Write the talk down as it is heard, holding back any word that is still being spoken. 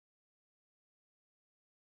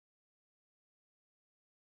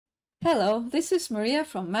Hello, this is Maria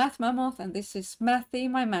from Math Mammoth, and this is Mathy,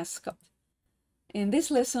 my mascot. In this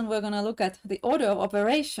lesson, we're going to look at the order of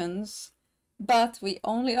operations, but we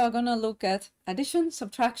only are going to look at addition,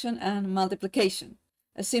 subtraction, and multiplication,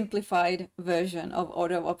 a simplified version of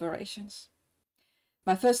order of operations.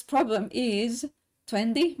 My first problem is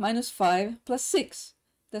 20 minus 5 plus 6,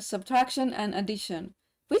 the subtraction and addition.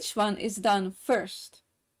 Which one is done first?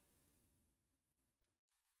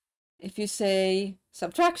 If you say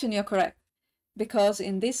subtraction, you're correct, because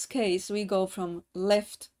in this case we go from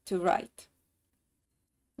left to right.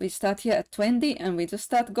 We start here at 20 and we just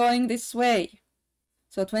start going this way.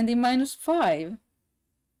 So 20 minus 5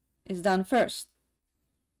 is done first.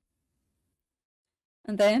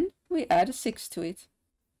 And then we add a 6 to it.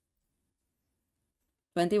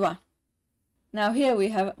 21. Now here we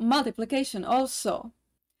have multiplication also.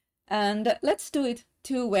 And let's do it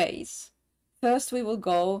two ways. First, we will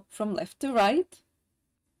go from left to right,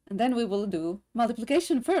 and then we will do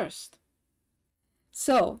multiplication first.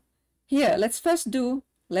 So here, let's first do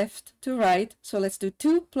left to right. So let's do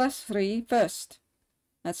 2 plus 3 first.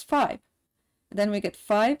 That's 5. And then we get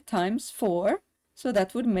 5 times 4, so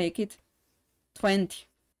that would make it 20.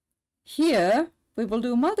 Here, we will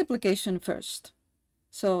do multiplication first.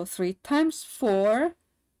 So 3 times 4,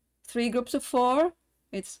 3 groups of 4,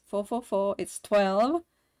 it's 4, 4, 4, it's 12.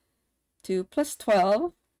 2 plus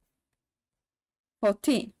 12,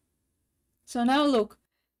 14. So now look,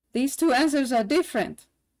 these two answers are different.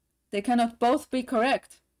 They cannot both be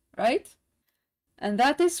correct, right? And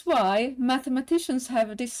that is why mathematicians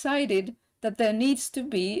have decided that there needs to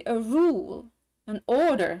be a rule, an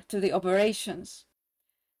order to the operations.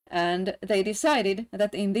 And they decided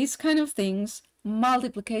that in these kind of things,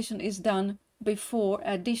 multiplication is done before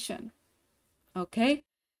addition. Okay?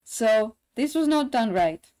 So this was not done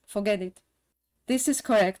right. Forget it. This is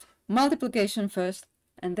correct. Multiplication first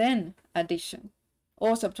and then addition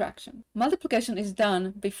or subtraction. Multiplication is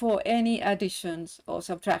done before any additions or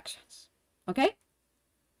subtractions. Okay?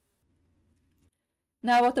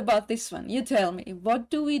 Now what about this one? You tell me, what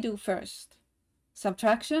do we do first?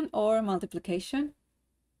 Subtraction or multiplication?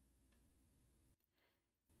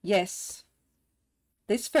 Yes.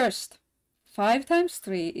 This first. 5 times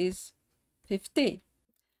 3 is 50.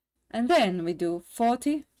 And then we do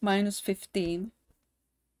 40 minus 15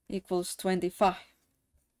 equals 25.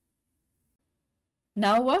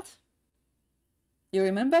 Now what? You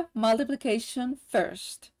remember multiplication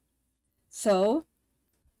first. So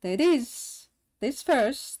that is this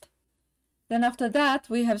first. Then after that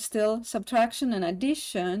we have still subtraction and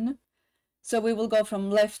addition. So we will go from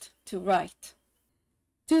left to right.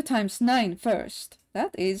 2 times 9 first.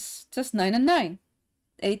 That is just 9 and 9.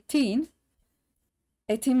 18.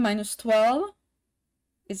 18 minus 12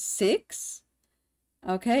 is 6.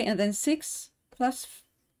 Okay, and then 6 plus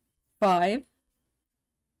 5,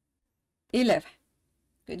 11.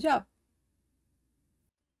 Good job.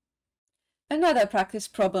 Another practice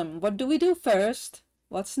problem. What do we do first?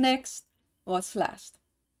 What's next? What's last?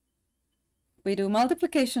 We do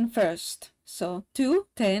multiplication first. So 2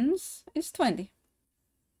 tens is 20.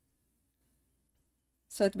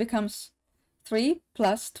 So it becomes 3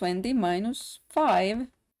 plus 20 minus 5.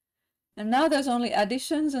 And now there's only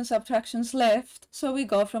additions and subtractions left, so we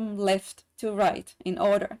go from left to right in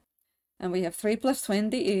order. And we have 3 plus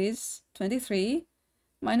 20 is 23,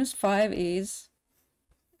 minus 5 is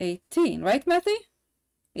 18. Right, Mathy?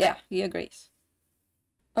 Yeah, he agrees.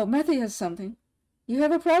 Oh, Mathy has something. You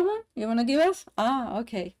have a problem? You want to give us? Ah,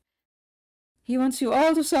 okay. He wants you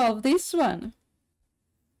all to solve this one.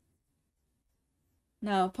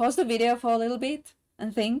 Now pause the video for a little bit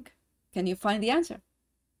and think, can you find the answer?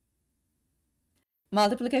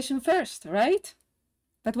 Multiplication first, right?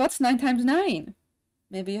 But what's 9 times 9?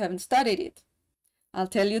 Maybe you haven't studied it. I'll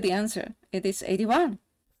tell you the answer. It is 81.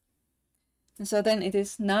 And so then it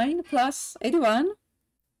is 9 plus 81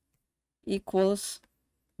 equals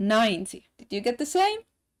 90. Did you get the same?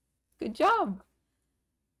 Good job.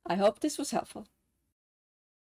 I hope this was helpful.